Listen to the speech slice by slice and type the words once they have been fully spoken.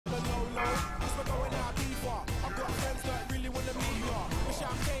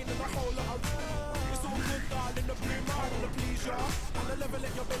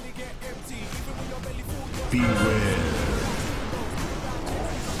Beware.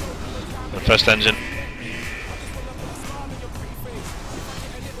 The first engine.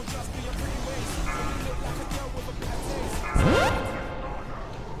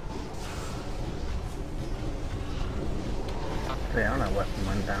 Yeah, I know weapon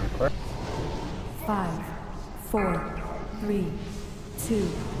went down quick. 5, 4, 3, 2,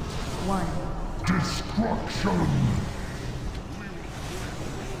 1. Destruction.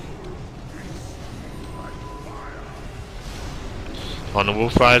 On the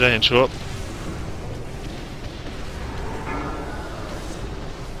Wolf Rider, interrupt.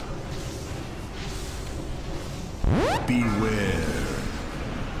 Beware.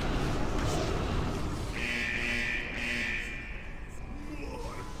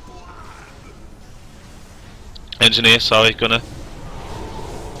 Engineer, sorry, gunner.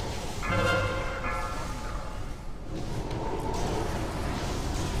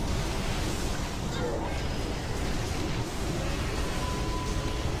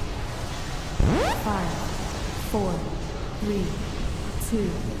 Five, 4, 3, 2,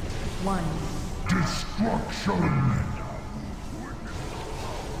 1. Destruction.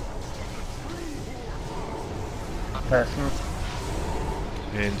 Personal.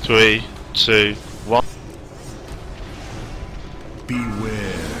 In 3, 2, 1.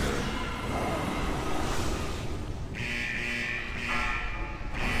 Beware.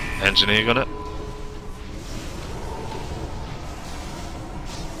 Engineer, gunner.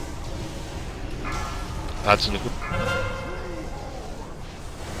 Adds in the good.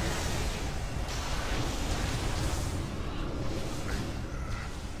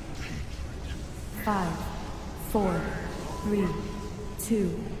 5, 4, 3, 2,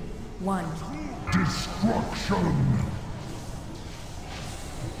 1. Destruction.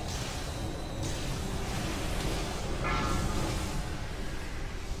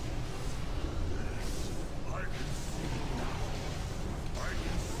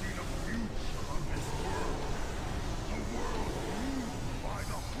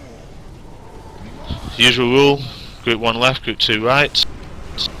 Usual rule, group 1 left, group 2 right.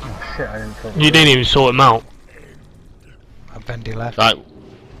 Oh shit, I didn't talk. You didn't even sort him out. Bendy left. Right,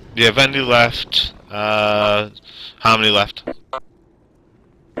 yeah, Vendy left, how many left?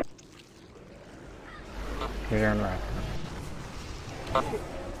 You're going left.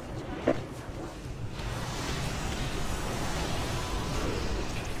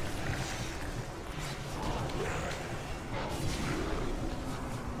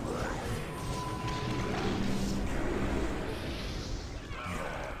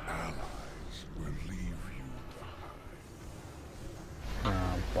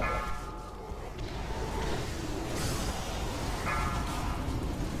 Oh, bollocks.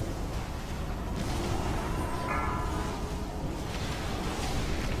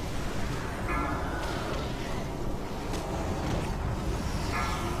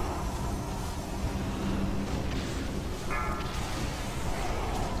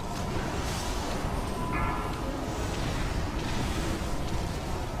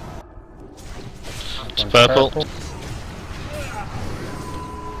 It's purple.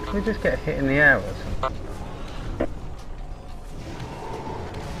 Can we just get hit in the air or something?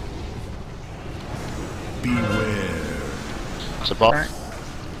 Beware. It's a bot. Right.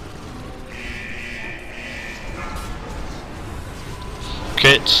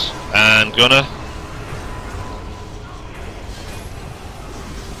 Kit and gunner.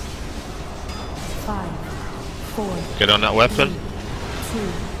 Five, 4, Get on that weapon. 3, 2,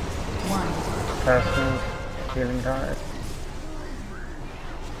 1. Personal. Healing diet.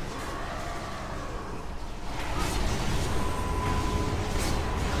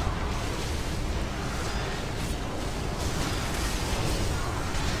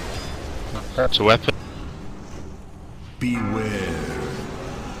 It's a weapon. Beware.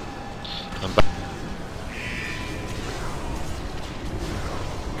 I'm back.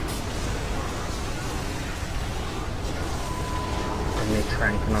 I need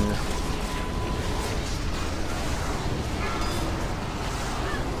tranking on this.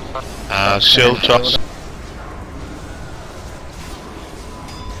 Shield toss.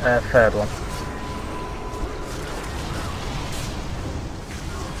 Third one.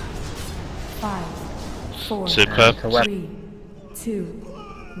 Five, 4, Superb. To web. 3, 2,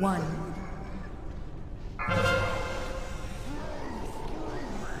 1.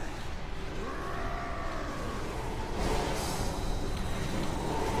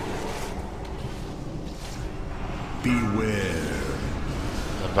 Beware.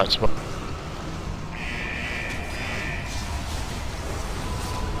 And back to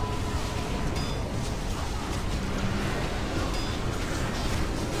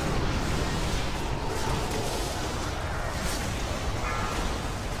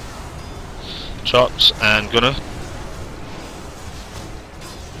Shots and gunner.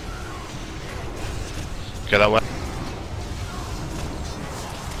 Get that way.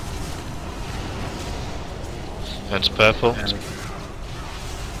 And to purple.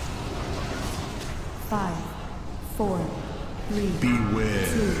 5, 4, 3, Beware.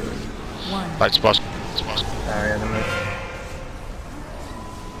 2, 1. Back to boss. Sorry, enemy.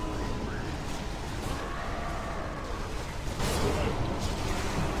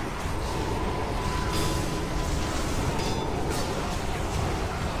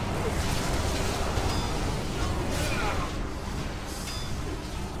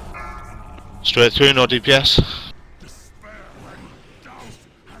 Straight through, no DPS.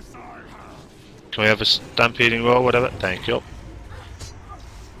 Can we have a stampeding roll, whatever? Thank you.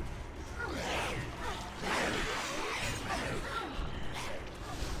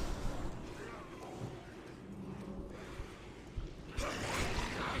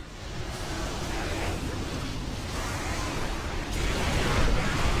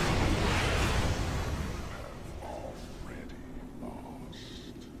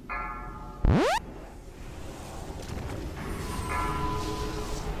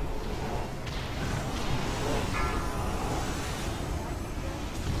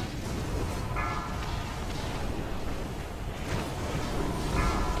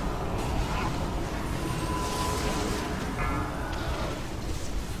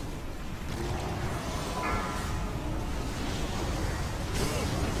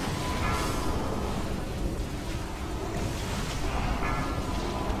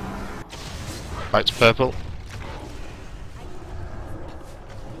 Back to purple.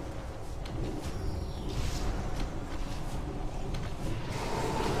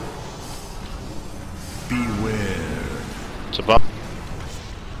 Beware. To boss.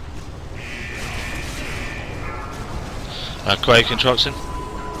 Quake and Troxin.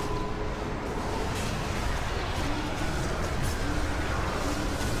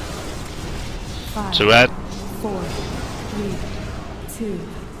 5, To red. 4, 3, 2,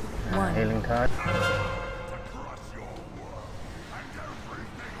 1. Healing card.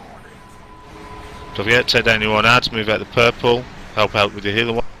 Don't forget, take down your own ads, move out the purple, help out with the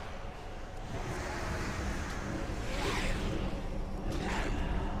healer one.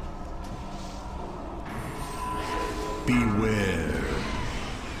 Beware.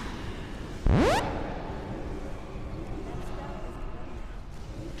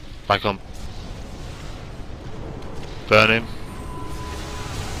 Back on. Burn him.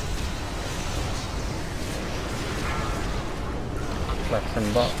 Fluffs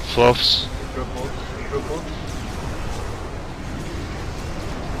and bots. Fluffs.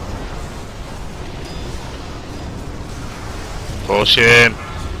 Push him.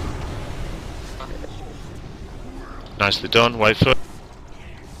 Nicely done, wait for it.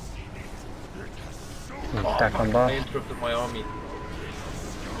 Stack on boss. I interrupted my army.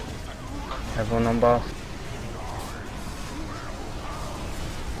 Everyone on boss.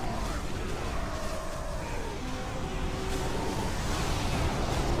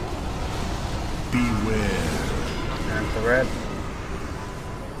 Beware. And to red.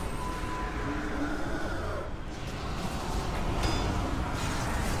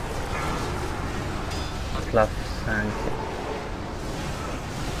 Fluffs and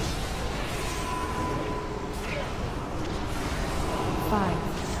 5,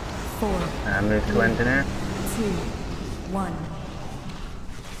 4, move to engineer. 2, 1.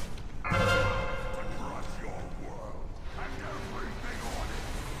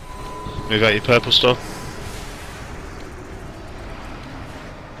 Move out your purple stuff.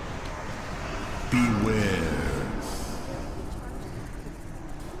 Beware.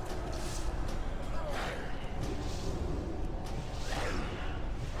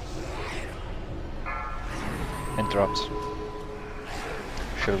 Interrupt.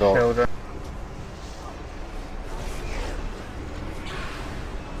 Shield off. Shoulder.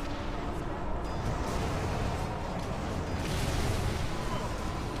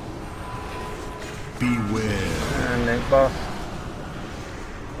 Beware. And then boss.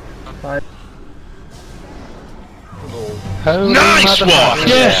 5. Nice one!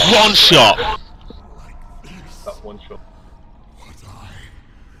 Yes! One shot! That one shot.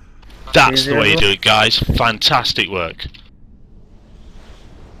 That's the way you do it, guys. Fantastic work.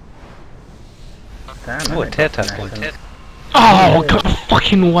 Damn, Oh, a tear that's test. nice. Oh, what a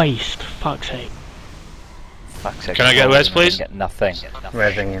fucking waste. Fuck's sake. Fuck's sake. Can I get res, please? Get nothing.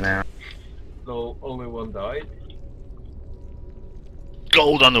 Rezzing you now. No, only one died.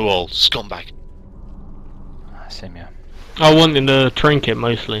 Gold on the wall, scumbag. Same here. I wanted the trinket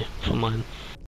mostly for mine.